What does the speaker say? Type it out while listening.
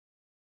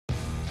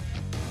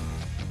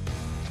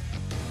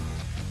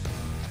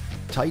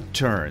tight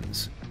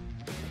turns,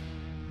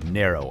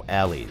 narrow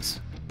alleys,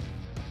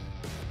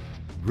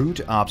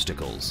 route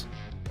obstacles.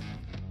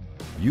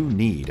 You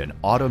need an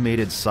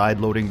automated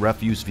side-loading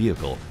refuse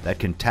vehicle that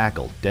can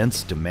tackle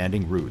dense,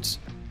 demanding routes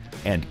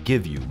and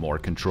give you more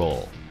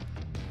control.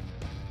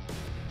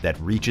 That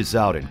reaches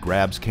out and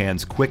grabs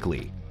cans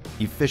quickly,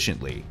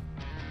 efficiently.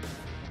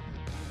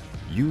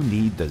 You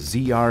need the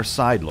ZR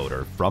side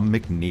loader from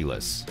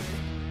McNeilus.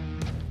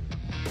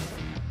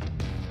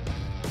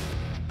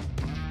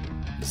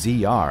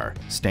 ZR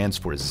stands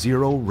for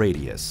Zero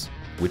Radius,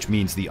 which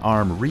means the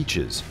arm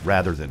reaches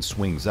rather than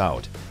swings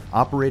out,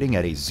 operating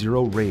at a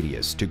zero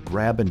radius to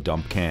grab and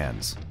dump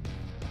cans.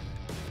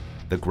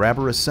 The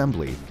grabber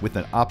assembly, with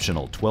an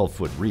optional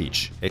 12-foot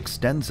reach,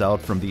 extends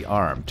out from the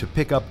arm to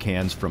pick up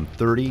cans from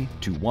 30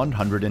 to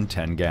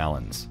 110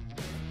 gallons.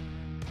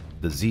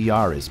 The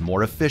ZR is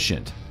more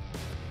efficient,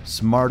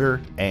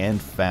 smarter,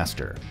 and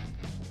faster.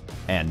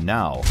 And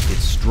now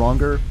it's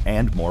stronger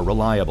and more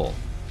reliable.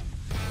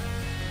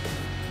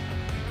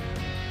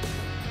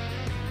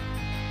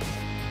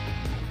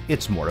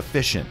 It's more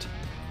efficient.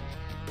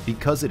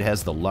 Because it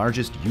has the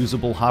largest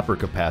usable hopper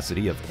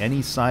capacity of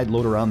any side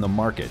loader on the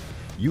market,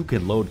 you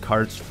can load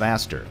carts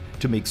faster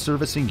to make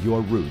servicing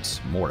your routes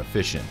more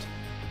efficient.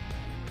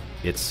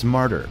 It's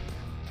smarter.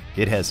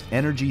 It has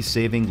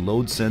energy-saving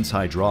load-sense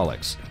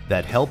hydraulics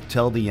that help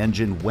tell the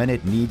engine when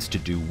it needs to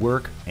do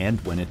work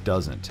and when it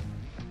doesn't.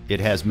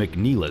 It has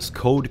McNeilus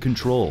code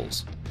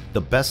controls,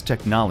 the best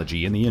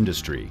technology in the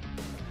industry,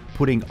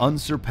 putting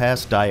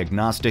unsurpassed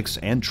diagnostics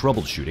and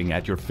troubleshooting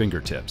at your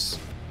fingertips.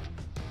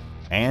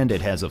 And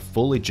it has a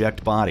full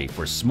eject body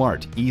for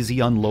smart, easy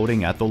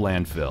unloading at the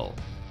landfill.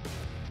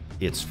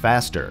 It's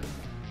faster.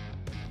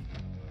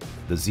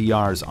 The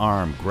ZR's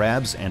arm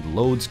grabs and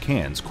loads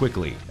cans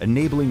quickly,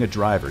 enabling a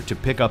driver to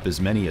pick up as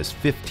many as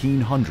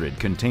 1,500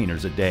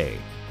 containers a day.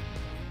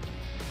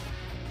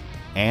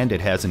 And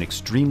it has an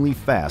extremely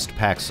fast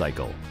pack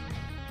cycle.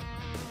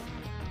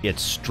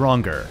 It's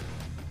stronger.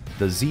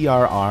 The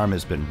ZR arm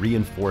has been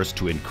reinforced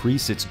to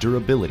increase its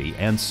durability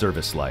and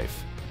service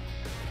life.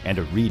 And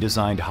a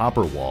redesigned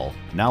hopper wall,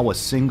 now a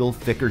single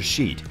thicker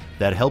sheet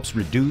that helps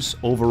reduce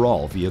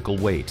overall vehicle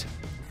weight.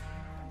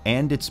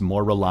 And it's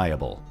more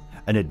reliable.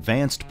 An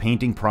advanced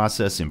painting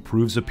process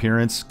improves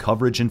appearance,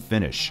 coverage, and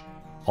finish.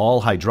 All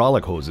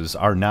hydraulic hoses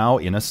are now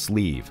in a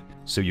sleeve,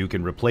 so you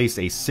can replace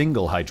a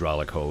single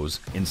hydraulic hose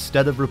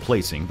instead of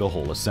replacing the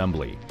whole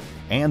assembly.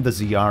 And the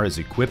ZR is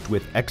equipped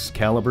with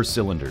X-caliber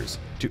cylinders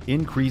to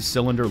increase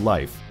cylinder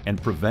life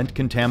and prevent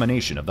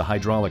contamination of the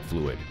hydraulic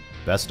fluid.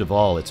 Best of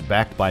all, it's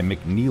backed by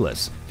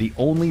McNeilus, the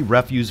only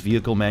refuse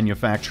vehicle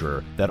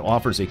manufacturer that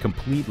offers a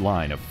complete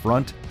line of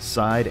front,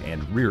 side,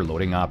 and rear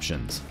loading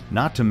options.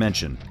 Not to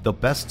mention the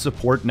best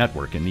support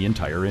network in the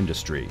entire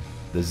industry.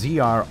 The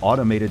ZR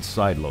automated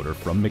side loader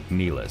from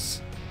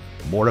McNeilus.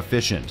 More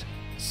efficient,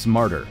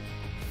 smarter,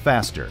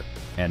 faster,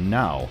 and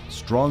now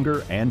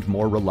stronger and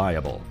more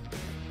reliable.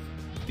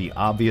 The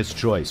obvious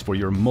choice for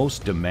your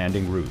most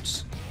demanding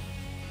routes.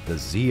 The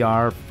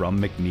ZR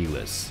from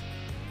McNeilus.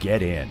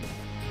 Get in.